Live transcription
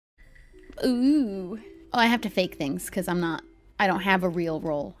Ooh. Oh, I have to fake things because I don't have a real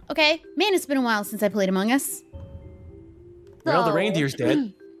role. Okay. Man, it's been a while since I played Among Us. Well, the reindeer's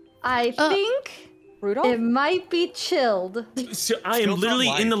dead. I think Rudolph? it might be chilled. So I am literally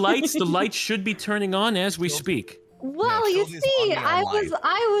in the lights. The lights should be turning on as we speak. Well, you see, I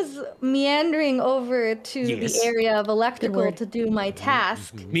was meandering over to the area of electrical to do my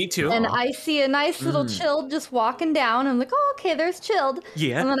task. Me too. And I see a nice little Chilled just walking down. I'm like, oh, okay, there's Chilled.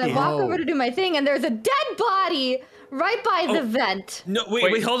 Yeah. And then I walk over to do my thing, and there's a dead body right by the vent. No,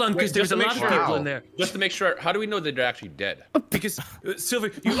 wait, hold on, because there's a lot of people in there. Just to make sure, how do we know that they're actually dead? Because,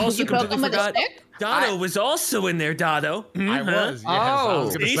 Silver, you also completely forgot. Dotto was also in there, Dotto. I was, yes. I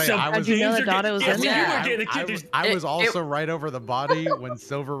was going to say, How'd you know that Dotto was in there? I was also right over the body when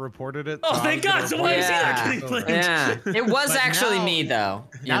Silver reported it. Oh, thank God, someone is here. Yeah, it was actually me, though.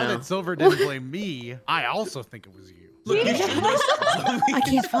 Now that Silver didn't blame me, I also think it was you. Look, I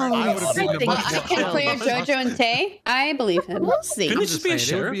can't follow I would have been everything. much I more can clear JoJo and Tay. I believe him. We'll see. Couldn't it just be a It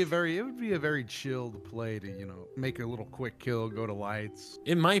sheriff? would be a very chilled play to, you know, make a little quick kill, go to lights.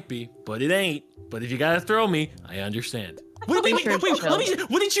 It might be, but it ain't. But if you gotta throw me, I understand. Wait, what did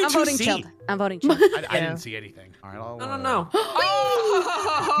you two see? I'm voting Chilled. I didn't see anything. All right, I'll, No.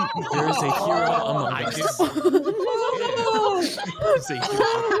 There's a hero among us.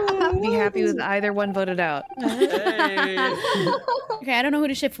 Be happy with either one voted out. Hey. Okay, I don't know who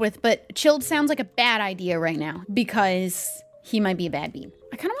to shift with, but Chilled sounds like a bad idea right now because he might be a bad bean.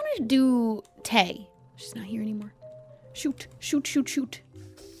 I kind of want to do Tay. She's not here anymore. Shoot. Is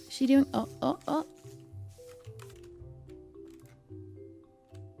she doing? Oh.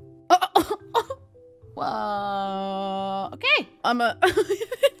 Whoa. Okay. I'm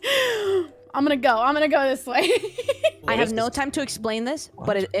gonna go this way. I have no time to explain this,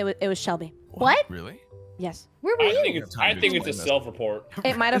 but it was Shelby. What? Really? Yes. Where were you? I think it's a self-report.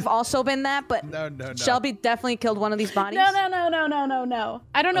 It might have also been that, but No. Shelby definitely killed one of these bodies. No.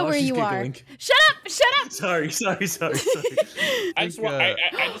 I don't know where she's you giggling. are. Shut up. Sorry. I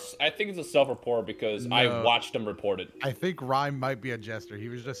think it's a self-report because I watched them report it. I think Rhyme might be a jester. He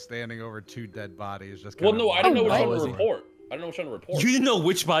was just standing over two dead bodies. Just Well, no, I don't know which one was to he? report. I don't know which one to report. You didn't know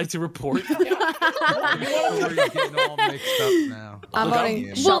which body to report. You're getting all mixed up now. I'm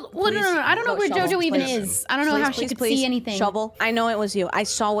voting. Well, no. I don't know where JoJo even is. I don't know how she could see anything. Shubble, I know it was you. I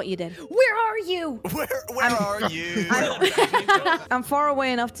saw what you did. Where are you? Where are you? I'm far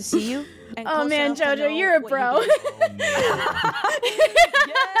away enough to see you. And Oh close man, enough to JoJo, know you're a what bro. you did. Yeah!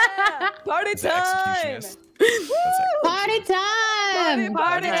 Party The time! executionist. Party time!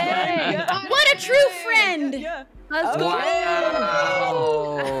 Party! What a true friend! Yeah. Let's go.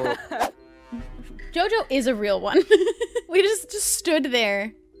 Wow. JoJo is a real one. We just stood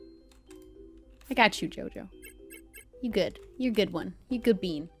there. I got you, JoJo. You good. You're a good one. You good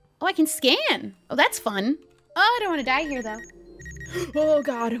bean. Oh, I can scan. Oh, that's fun. Oh, I don't want to die here, though. Oh,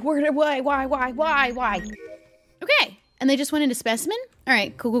 God. Why? Okay. And they just went into specimen? All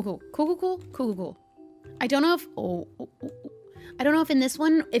right. Cool. I don't know if... I don't know if in this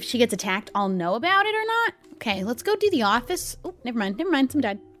one, if she gets attacked, I'll know about it or not. Okay, let's go do the office. Oh, never mind. Some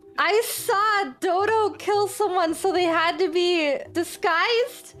died. I saw Dodo kill someone, so they had to be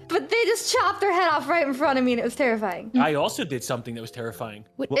disguised, but they just chopped their head off right in front of me, and it was terrifying. I also did something that was terrifying.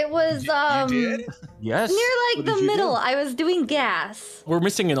 It was, You did? Yes. near, like, the middle. I was doing gas. We're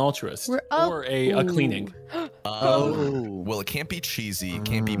missing an altruist or a cleaning. Well, it can't be cheesy, it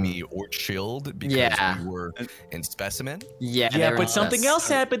can't be me or chilled because we were in specimen. Yeah, but something else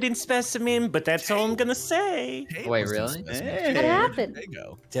happened in specimen, but that's all I'm gonna say. Wait, really? What happened? There you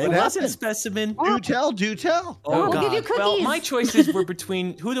go. It wasn't a specimen. Do tell. Oh, We'll God. give you cookies. Well, my choices were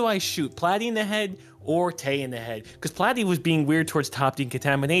between who do I shoot, Platy in the head or Tay in the head? Because Platy was being weird towards top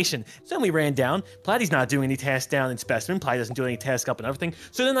decontamination. So then we ran down. Platy's not doing any tasks down in specimen. Platy doesn't do any tasks up and everything.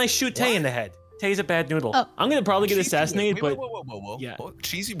 So then I shoot Tay in the head. Tay's a bad noodle. Oh. I'm gonna probably get assassinated, but Whoa. Yeah. Oh,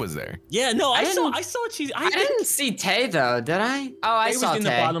 cheesy was there. yeah, no, I didn't- saw Cheesy. I didn't see Tay though, did I? Oh, I Tay saw was in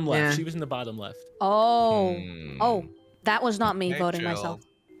Tay. the bottom left. Yeah. She was in the bottom left. Oh, that was not me Hey, voting Jill. myself.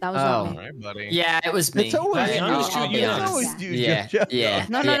 That was not All me. right, buddy. Yeah, it was me. It's always Hey, you. I'm just I'll shooting be you. honest. It's always you. Yeah.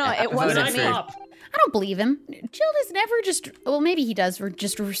 No, it When wasn't I me. pop, I don't believe him. Chilled has never just... Well, maybe he does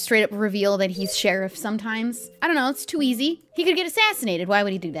just straight up reveal that he's sheriff sometimes. I don't know. It's too easy. He could get assassinated. Why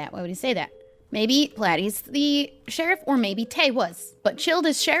would he do that? Why would he say that? Maybe Platy's the sheriff, or maybe Tay was. But Chilled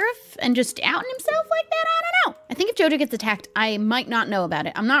is sheriff and just outing himself like that? I don't know. I think if JoJo gets attacked, I might not know about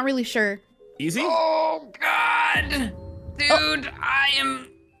it. I'm not really sure. Easy? Oh God, dude, I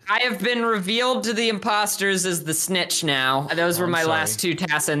have been revealed to the imposters as the snitch now. Those were my last two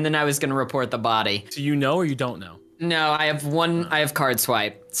tasks, and then I was gonna report the body. So you know or you don't know? No, I have one. I have card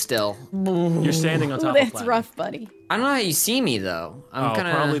swipe still. You're standing on top of That's Platinum. rough, buddy. I don't know how you see me though. I'm kind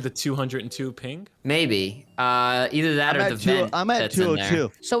of probably the 202 ping. maybe. Either that or the vent. I'm at that's in there.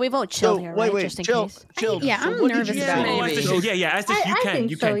 202. So we vote chill here, right? Wait, Just in chill, case. chill. Yeah, So I'm what did nervous you about say? it. Oh, Maybe. Estes, you I can, think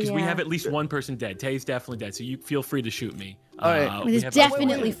you so, can, because we yeah. have at least one person dead. Tay's definitely dead, so you feel free to shoot me. All right. we There's have-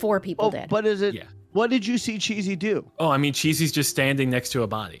 definitely 4 people dead. But is it? Yeah. What did you see Cheesy do? Oh, I mean, Cheesy's just standing next to a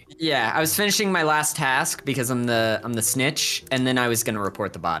body. Yeah, I was finishing my last task because I'm the snitch, and then I was gonna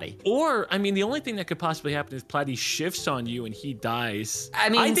report the body. Or, I mean, the only thing that could possibly happen is Platy shifts on you and he dies. I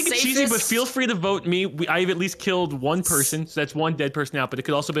mean, I think it's cheesy, but safest- feel free to vote me. I've at least killed one person, so that's one dead person out, but it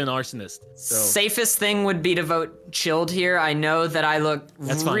could also be an arsonist. So Safest thing would be to vote chilled here. I know that I look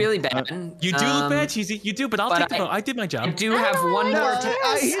That's fine. really bad. you do look bad, Cheesy. You do, but I'll but take the vote. I did my job. I do have one more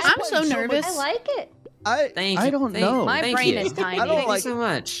task. I'm so nervous. I like it. Thank I you. don't Thank- know. My thank brain you. is tiny. I don't Thank like- you so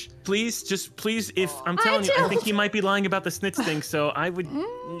much. Please, if I'm telling you, I think he might be lying about the snitch thing, so I would,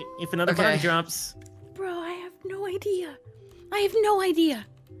 if another Okay. body drops. Bro, I have no idea. I have no idea.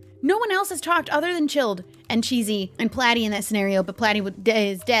 No one else has talked other than Chilled and Cheesy and Platy in that scenario, but Platy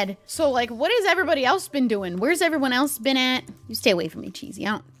is dead. So, like, what has everybody else been doing? Where's everyone else been at? You stay away from me, Cheesy.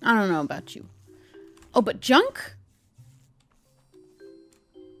 I don't know about you. Oh, but Junk?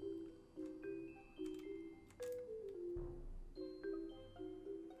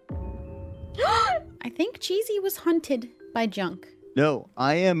 I think Cheesy was hunted by Junk. No,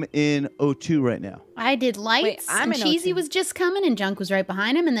 I am in O2 right now. I did lights, I'm and in Cheesy O2. was just coming, and Junk was right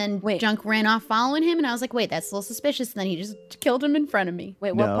behind him, and then Wait. Junk ran off following him, and I was like, wait, that's a little suspicious, and then he just killed him in front of me.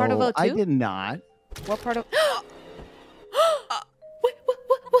 Wait, what no, part of O2? I did not. What part of?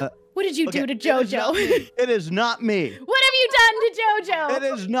 What did you Okay, do to it is not JoJo? me. It is not me. What have you done to JoJo? It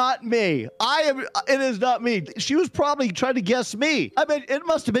is not me. It is not me. She was probably trying to guess me. I mean, it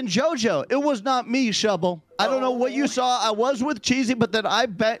must have been JoJo. It was not me, Shubble. I don't know what you saw. I was with Cheesy, but then I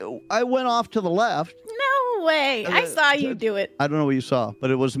went off to the left. No way. I saw you do it. I don't know what you saw, but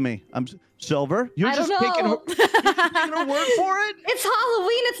it was me. I'm Silver. You're I just don't taking her, know. you're just taking her word for it. It's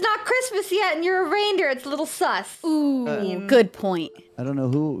Halloween. It's not Christmas yet, and you're a reindeer. It's a little sus. Ooh, good point. I don't know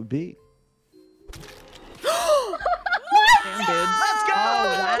who it would be. Let's go!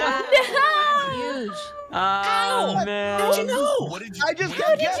 No! Oh man. How'd you know? What did you? I just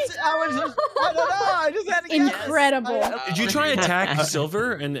had to guess it. I don't know. I just had to guess. Incredible. Did you try to attack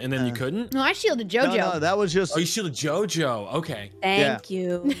Silver and then you couldn't? No, I shielded No, JoJo. no, that was just. Oh, you shielded JoJo. Okay. Thank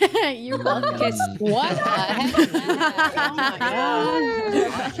you. You're welcome. What the heck?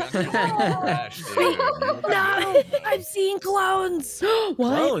 No, I'm seeing clones. What?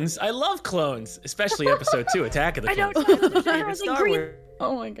 Clones. I love clones, especially episode 2, Attack of the I Clones. don't. My I favorite was Star in green. Wars.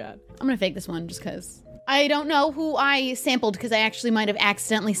 Oh my god. I'm gonna fake this one just because. I don't know who I sampled because I actually might have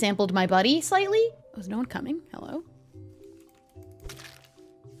accidentally sampled my buddy slightly. Was no one coming? Hello?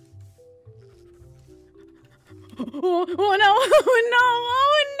 Oh no! Oh no!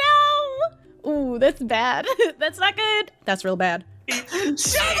 Oh no! Ooh, that's bad. That's not good. That's real bad.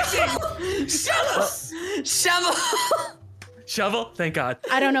 Shovel! Shovel. Thank God.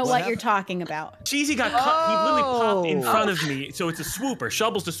 I don't know what you're talking about. Cheesy got caught. He literally popped in Oh. front of me, so it's a swooper.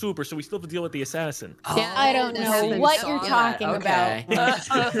 Shovel's the swooper, so we still have to deal with the assassin. I don't know what you're talking about. How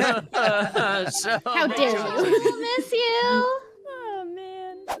dare you? I miss you. Oh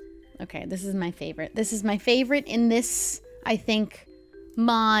man. Okay, this is my favorite. This is my favorite in this, I think,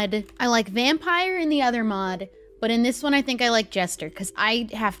 mod. I like Vampire in the other mod, but in this one I think I like Jester because I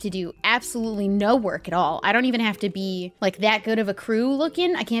have to do absolutely no work at all. I don't even have to be like that good of a crew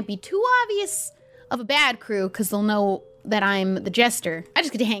looking. I can't be too obvious of a bad crew because they'll know that I'm the Jester. I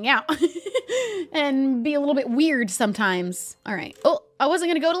just get to hang out and be a little bit weird sometimes. All right. Oh, I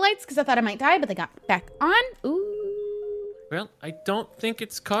wasn't gonna go to lights because I thought I might die, but they got back on. Ooh. Well, I don't think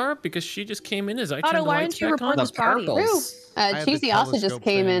it's Car because she just came in as I Otto, turned the why lights didn't you back on. report this body? Purples. had the Cheesy also just telescope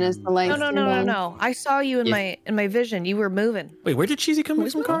came in thing as the lights. No. I saw you in Yeah. my vision. You were moving. Wait, where did Cheesy come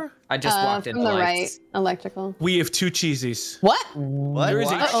from, Car? I just walked in from the the right, lights. electrical. We have 2 Cheesies. What? What? There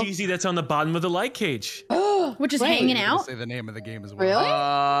is a Uh-oh. Cheesy that's on the bottom of the light cage. We're just Wait. hanging I'm gonna out. say the name of the game as well.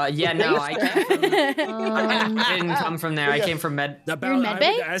 Really? Yeah, no, I came from, I didn't come from there. I came from Med. You're in Med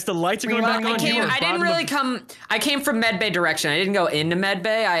Bay? As the lights are going back on, you were I didn't bottom really of- come. I came from Med Bay direction. I didn't go into Med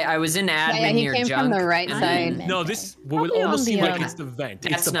Bay. I was in admin Yeah, he near came junk. from the right side. No, this would Probably almost on seem the, like um, it's the vent.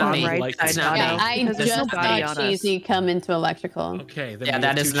 That's It's the not bottom me. of the Right light side, cage. not Yeah, Otto, I because there's just nobody saw on us. Cheesy come into electrical. Okay, then Yeah, we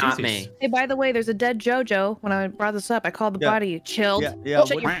that have is 2 not Cheesies. me. Hey, by the way, there's a dead JoJo. When I brought this up, I called the Yeah. body. Chilled. Yeah.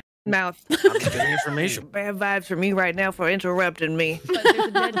 Shut What- your mouth. I'm getting information. Bad vibes from you right now for interrupting me. But there's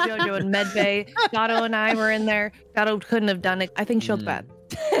a dead JoJo in Medbay. Otto and I were in there. Otto couldn't have done it. I think Chilled's bad.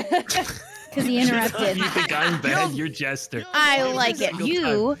 Because he interrupted. You think I'm bad? You're Jester. I like it.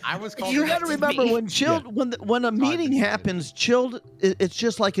 You. I was called. You got to remember when Chilled, when a meeting happens, Chilled, it's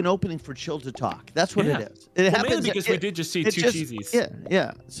just like an opening for Chilled to talk. That's what it is. It Well, happens mainly because we did just see two cheesies. Yeah,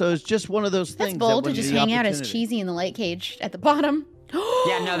 yeah. So it's just one of those That's things. bold that to when just the hang out as opportunity- cheesy in the light cage at the bottom.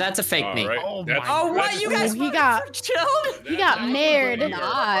 Yeah, no, that's a fake me. Right. Oh That's- my Oh, what? You guys he got chilled? he got mared.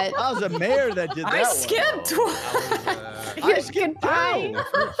 Not. That was a mayor that did that. I one. skipped. I skipped too.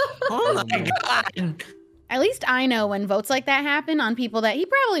 Oh my god. At least I know when votes like that happen on people that he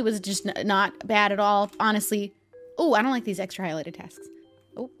probably was just not bad at all, honestly. Oh, I don't like these extra highlighted tasks.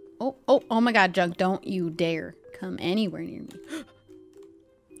 Oh my god, Junk, don't you dare come anywhere near me.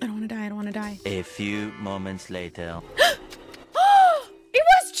 I don't want to die, I don't want to die. A few moments later. It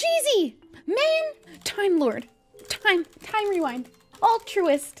was cheesy! Man, Time Lord. Time rewind.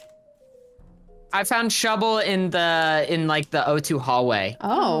 Altruist. I found Shubble in like the O2 hallway.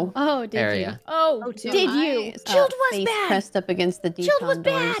 Oh, did area. you? Oh, did you? Chilled was face bad. pressed up against the Chilled was decon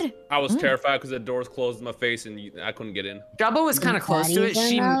doors. bad. I was terrified because the doors closed in my face and I couldn't get in. Shubble was kind of close to it.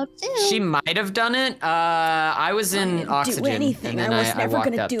 She might have done it. I was in oxygen. Do anything. And then I was never walked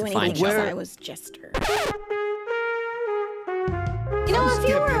gonna up do to anything find because Shubble. I was Jester. You know, if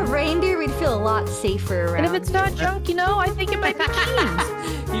you were a reindeer, we'd feel a lot safer around. And if it's not Junk, you know, I think it might be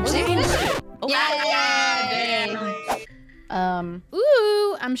cheese. You changed it.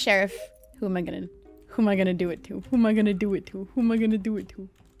 Ooh, I'm sheriff. Who am I gonna do it to? Who am I gonna do it to? I'm not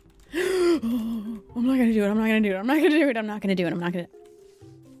gonna do it.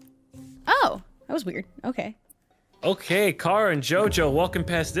 Oh, that was weird. Okay. Okay, Kara and JoJo walking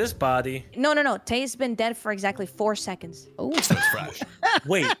past this body. No. Tay's been dead for exactly 4 seconds. Oh, So it's fresh.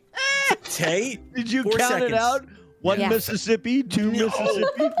 Wait, Tay? Did you 4 count seconds. it out? One Yeah. Mississippi, two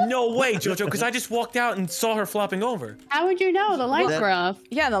Mississippi. No way, JoJo, because I just walked out and saw her flopping over. How would you know? The lights were off.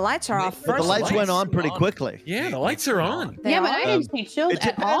 Yeah, the lights are off. But the lights went on pretty quickly. Yeah, the lights are on. They Yeah, but are? I didn't see Chilled it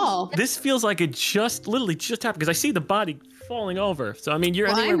at depends. all. This feels like it literally just happened because I see the body falling over. So I mean, you're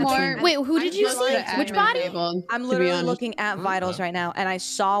Well, anywhere I'm between. more- Wait, who did you I'm closer see? to Which admin body? table, I'm to be literally honest. looking at vitals right now, and I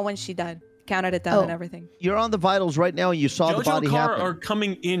saw when she died. Counted it down Oh. and everything. You're on the vitals right now, and you saw the JoJo body and Kara happen. are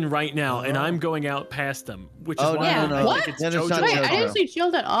coming in right now, and I'm going out past them, which is Oh, why no, I no, think no. it's Then it's JoJo. not Wait, I JoJo. didn't see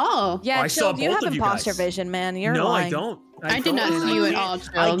Chilled at all. Yeah, I saw Chilled, you both have of you imposter guys. vision, man. You're No, lying. I don't. I did not see you at all,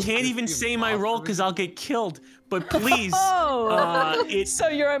 I Chilled. can't even say my role because I'll get killed. But please, it's So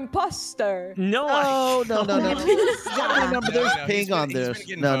you're imposter. no. Oh, no. You gotta remember, there's No, ping on this.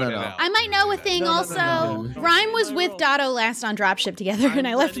 No. I might know a thing also. Rhyme was with Dotto last on Dropship together, and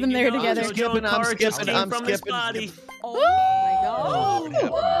I left them there together. I'm skipping. Oh.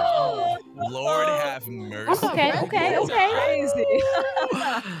 Lord have mercy. Okay.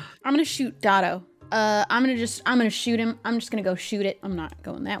 I'm gonna shoot Dotto. I'm gonna shoot him. I'm just gonna go shoot it. I'm not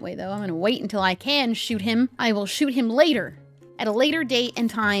going that way though. I'm gonna wait until I can shoot him. I will shoot him later, at a later date and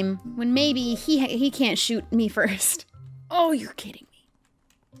time when maybe he can't shoot me first. Oh, you're kidding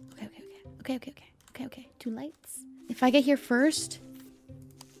me. Okay. 2 lights. If I get here first,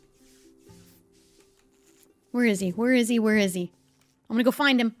 where is he? I'm gonna go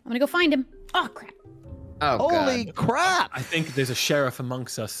find him. Oh crap. Oh, Holy God. crap! I think there's a sheriff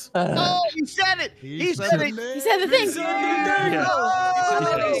amongst us. Oh, he said it! He said it! He said the thing.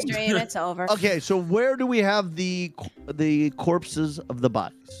 Stream, it's over. Okay, so where do we have the corpses of the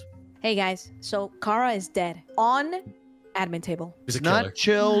bodies? Hey guys, so Kara is dead on admin table. There's a It's not killer.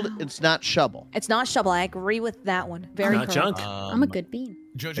 Chilled. It's not Shubble. It's not Shubble. I agree with that one. Very Not correct. Junk. I'm a good bean.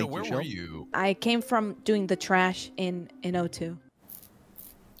 Jojo, Thank where you, were Shell. you? I came from doing the trash in O2.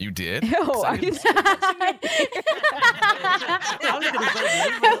 You did? Ew, are you That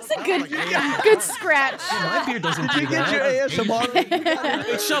was a good scratch. My beard doesn't Did do you get that. your ASMR?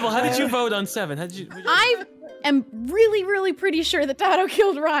 Wait, Shovel, how did you vote on 7? How did you? I am really pretty sure that Dotto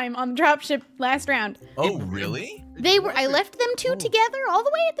killed Rhyme on the dropship last round. Oh, really? I left them two together all the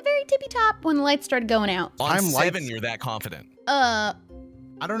way at the very tippy top when the lights started going out. On I'm 7, lights- you're that confident.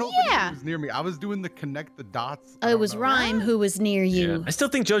 I don't know if Yeah. it was near me. I was doing the connect the dots. It was Rhyme who was near you. I still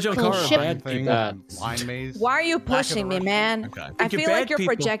think JoJo and Full Kara are ship. bad thing. people. Line maze. Why are you pushing me, man? Okay. I Think you're feel like bad you're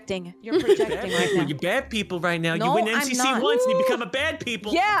people. projecting. You're projecting right now. You're bad people right now. No, you win I'm NCC not. once and you become a bad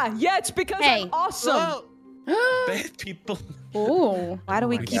people. Yeah, it's because Hey. I'm awesome. Bad people. Oh. Why do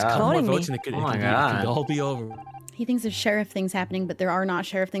we Just keep one more cloning votes me? and it could, Oh my it God. could all be over. He thinks there's sheriff things happening, but there are not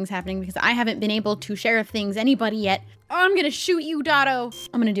sheriff things happening because I haven't been able to sheriff things anybody yet. Oh, I'm gonna shoot you, Dotto.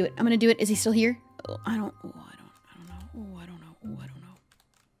 I'm gonna do it. Is he still here? Oh, I don't know.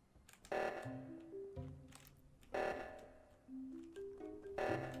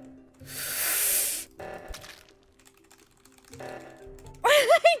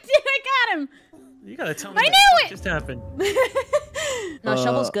 I did. I got him. You gotta tell me I what knew it! just happened. No,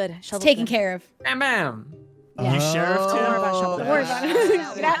 Shovel's good. It's Shovel's taken good. care of. Bam, bam. You sheriff too? Don't worry about Shovel. Don't worry about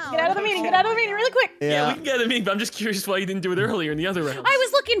it. Get out of the meeting. Get out of the meeting really quick. Yeah, we can get him in, but I'm just curious why you didn't do it earlier in the other round. I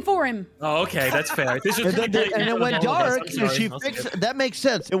was looking for him. Oh, okay, that's fair. This was And it went dark, and she fixed. That makes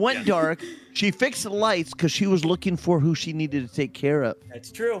sense. It went dark. She fixed the lights because she was looking for who she needed to take care of.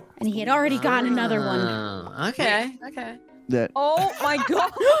 That's true. And he had already gotten another one. Okay, okay. That. Oh my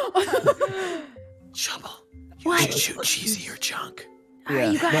god. Shubble. What? You shoot cheesy or junk.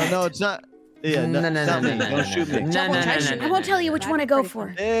 Yeah. You got No, it's not. Yeah, No, not me. Don't shoot me. I won't tell you which one I go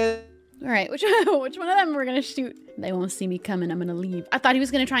for. All right, which one of them we're gonna shoot? They won't see me coming. I'm gonna leave. I thought he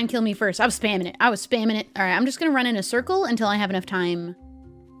was gonna try and kill me first. I was spamming it. All right, I'm just gonna run in a circle until I have enough time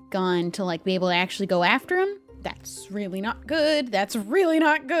gone to like be able to actually go after him. That's really not good. That's really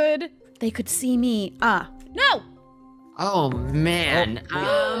not good. They could see me. No. Oh man.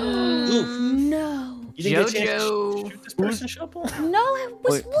 No. You didn't get a chance to Jojo. shoot this person, Shubble? No, I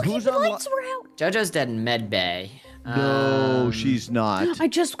was looking. who's The on lights were out. Jojo's dead in med bay. No, she's not. I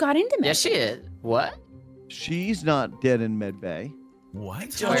just got into me. Yes, she is. What? She's not dead in medbay.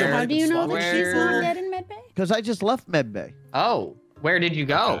 What? How do you know that she's not dead in medbay? Because I just left medbay. Oh, where did you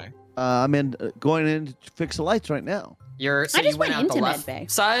go? Okay. I'm in going in to fix the lights right now. So I just you went went out the into left medbay.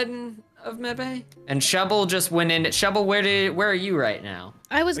 side of medbay, and Shubble just went in. Shubble, where are you right now?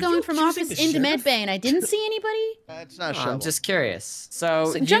 I was Are going you from accusing office the into sheriff? medbay, and I didn't see anybody. That's not I'm shovel. just curious.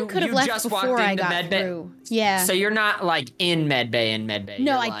 So Junk could have you left just before walked I into got medbay. through. Yeah. So you're not like in medbay.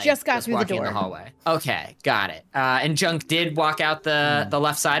 No, You're, I like, just got through the walking in door. the hallway. Okay, got it. And Junk did walk out the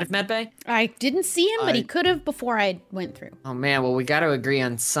left side of medbay. I didn't see him, but he could have before I went through. Oh man, well we got to agree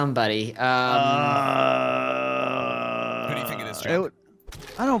on somebody. Who do you think it is, John?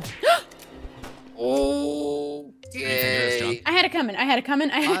 I don't. Okay. I had it coming. I had it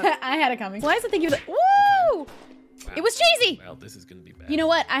coming. I had it coming. Why is it thinking of Woo! It was cheesy. Well, this is gonna be bad. You know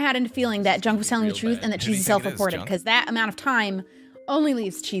what? I had a feeling that Junk was telling the Real truth bad. and that Who do you Cheesy think it is, self-reported Junk? because that amount of time only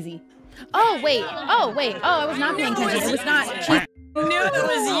leaves Cheesy. Oh wait. Oh wait. Oh, I was not paying attention. It was not Cheesy. Knew it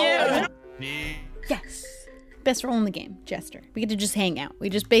was you. Yes. Best role in the game, Jester. We get to just hang out. We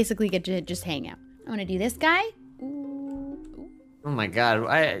just basically get to just hang out. I want to do this guy. Oh my god,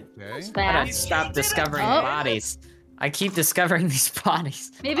 I gotta stop discovering bodies. I keep discovering these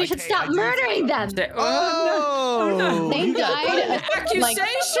bodies. Maybe you should stop murdering them. Oh, They died like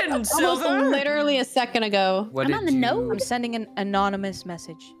Accusation, almost Silver. literally a second ago. What I'm did on the you- node. I'm sending an anonymous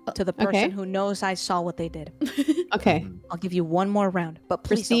message to the person Okay. who knows I saw what they did. Okay. I'll give you one more round, but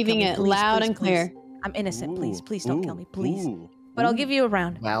please don't Receiving kill me. it Please, loud please, and please. clear. I'm innocent. Please don't kill me. Please. Ooh. But I'll give you a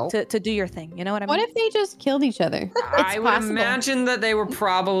round Well. to do your thing. You know what I mean? What if they just killed each other? I would possible. imagine that they were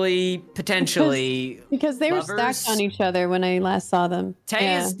probably potentially. Because they were Lovers? stacked on each other when I last saw them.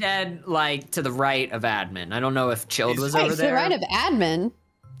 Tay is dead, like to the right of admin. I don't know if Chilled was Wait, over to the there. right of admin?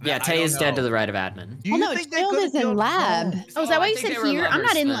 Yeah, I Tay don't is dead to know. the right of admin. Do you Well, no, think they Chilled could've is in killed- lab. Oh, is that why I you think said they were here? I'm not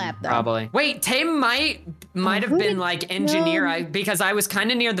lovers in then, lab though. Probably. Wait, Tay might have who been did- like engineer. no. Because I was kind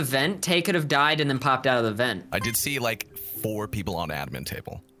of near the vent. Tay could have died and then popped out of the vent. I did see like 4 people on admin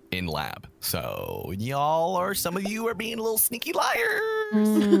table in lab. So some of you are being little sneaky liars.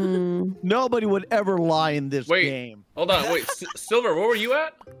 Nobody would ever lie in this Wait. game. Hold on, wait. Silver, where were you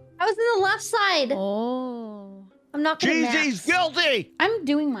at? I was in the left side. Oh. I'm not gonna Cheesy's guilty. I'm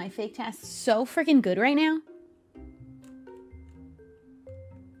doing my fake task so freaking good right now.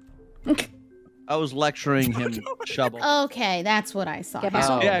 I was lecturing him, Shubble. Okay, that's what I saw.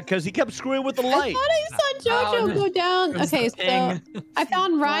 Oh. Yeah, because he kept screwing with the I light. thought I saw JoJo go down. Okay, so I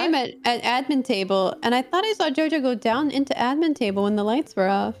found Rhyme at admin table, and I thought I saw JoJo go down into admin table when the lights were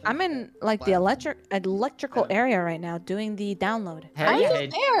off. I'm in like the electrical area right now doing the download. I was Hey,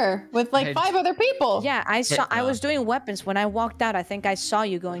 just there with like Hey, 5 other people. Yeah, I was doing weapons when I walked out. I think I saw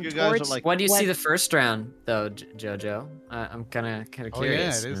you going You guys are towards. like- what do you see What- the first round though, Jojo? I'm kind of Oh yeah,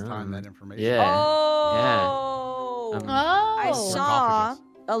 curious. it is time that information. Yeah. Oh. Um, Oh. I saw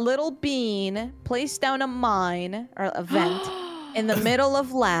a little bean place down a mine or a vent in the middle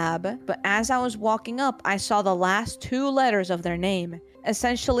of lab, but as I was walking up, I saw the last 2 letters of their name.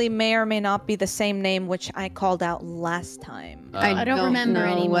 Essentially may or may not be the same name which I called out last time. I don't remember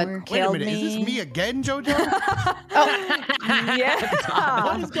know anymore. Wait a Killed minute, is this me. me again, JoJo? Yeah.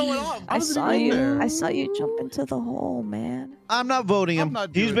 What is going on? I wasn't saw even you. there. I saw you jump into the hole, man. I'm not voting him. I'm not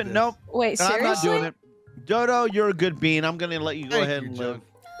He's doing been this. nope. Wait, seriously? I'm not doing it. Dodo, you're a good bean. I'm gonna let you go Thank ahead you, and Joe.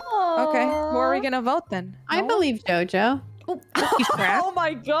 live. Okay, who are we gonna vote then? I believe JoJo. Oh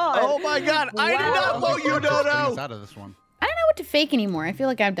my god. Oh my God! I did not vote you, Bring us Dodo. out of this one. I don't know what to fake anymore. I feel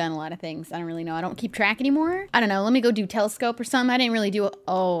like I've done a lot of things. I don't really know. I don't keep track anymore. I don't know. Let me go do telescope or something. I didn't really do it.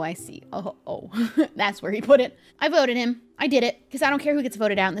 Oh, I see. Oh. That's where he put it. I voted him. I did it because I don't care who gets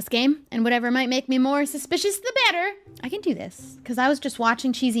voted out in this game, and whatever might make me more suspicious, the better. I can do this because I was just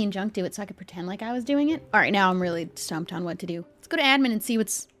watching Cheesy and Junk do it so I could pretend like I was doing it. All right, now I'm really stumped on what to do. Let's go to admin and see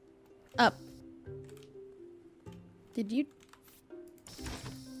what's up. Did you?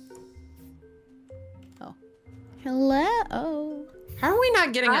 Oh. Hello? Oh. How are we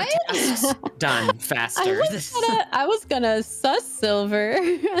not getting our tasks done faster? I was gonna sus Silver.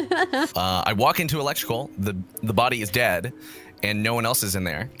 I walk into electrical. The body is dead, and no one else is in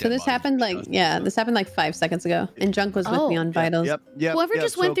there. So this happened this happened like 5 seconds ago, and Junk was with me on vitals. Yep. Whoever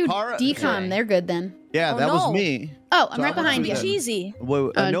just went through decom, they're good then. Yeah, that was me. Oh, I'm right behind you. Cheesy.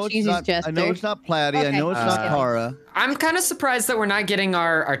 Well, I know it's not. Jester. I know it's not Platty. I know it's not Kara. I'm kind of surprised that we're not getting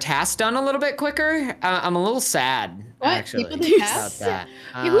our tasks done a little bit quicker. I'm a little sad, actually, People do about tasks? that.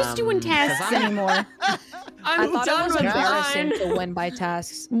 Yeah, who's doing tasks anymore? I thought it was with embarrassing mine. to win by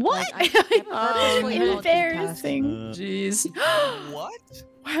tasks. What? Like, I purposely don't do Embarrassing. Jeez. What?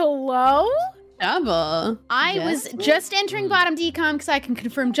 Hello? Double. I was just entering bottom decom because I can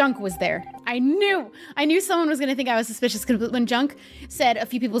confirm Junk was there. I knew someone was gonna think I was suspicious when Junk said a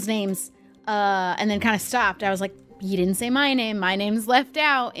few people's names, and then kind of stopped. I was like, he didn't say my name. My name's left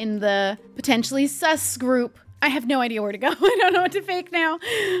out in the potentially sus group. I have no idea where to go. I don't know what to fake now.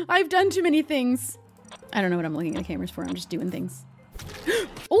 I've done too many things. I don't know what I'm looking at cameras for. I'm just doing things.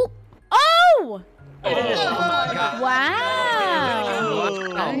 Oh! Oh! Oh my God. Wow.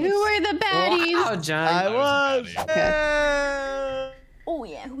 Who were the baddies? Wow, John. I was. Oh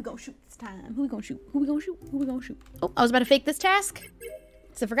yeah, who we gonna shoot this time? Who we gonna shoot? Who we gonna shoot? Who we gonna shoot? Oh, I was about to fake this task.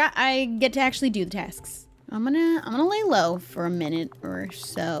 So I forgot I get to actually do the tasks. I'm gonna lay low for a minute or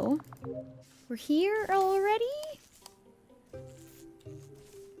so. We're here already?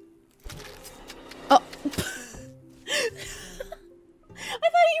 Oh.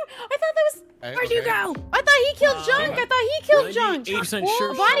 I thought that was. Where'd you go? I thought he killed Junk. I thought he killed Junk. 80% sure.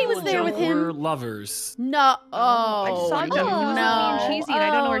 The body was Shubble there and with Junk him. were lovers. No. I just saw no. Jojo me and Cheesy, and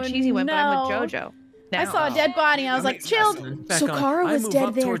I don't know where Cheesy went, but I'm with Jojo. I saw a dead body, and I was like, chilled. Back So on. Kara I was move dead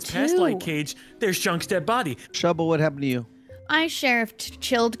up there towards too. past light cage. There's Junk's dead body. Shubble, what happened to you? I sheriffed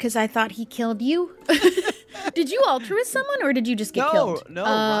chilled because I thought he killed you. Did you altruist someone, or did you just get killed? No,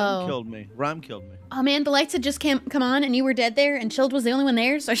 Rhyme killed me. Rhyme killed me. Oh man, the lights had just come on, and you were dead there, and Chilled was the only one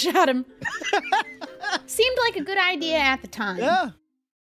there, so I shot him. Seemed like a good idea at the time. Yeah.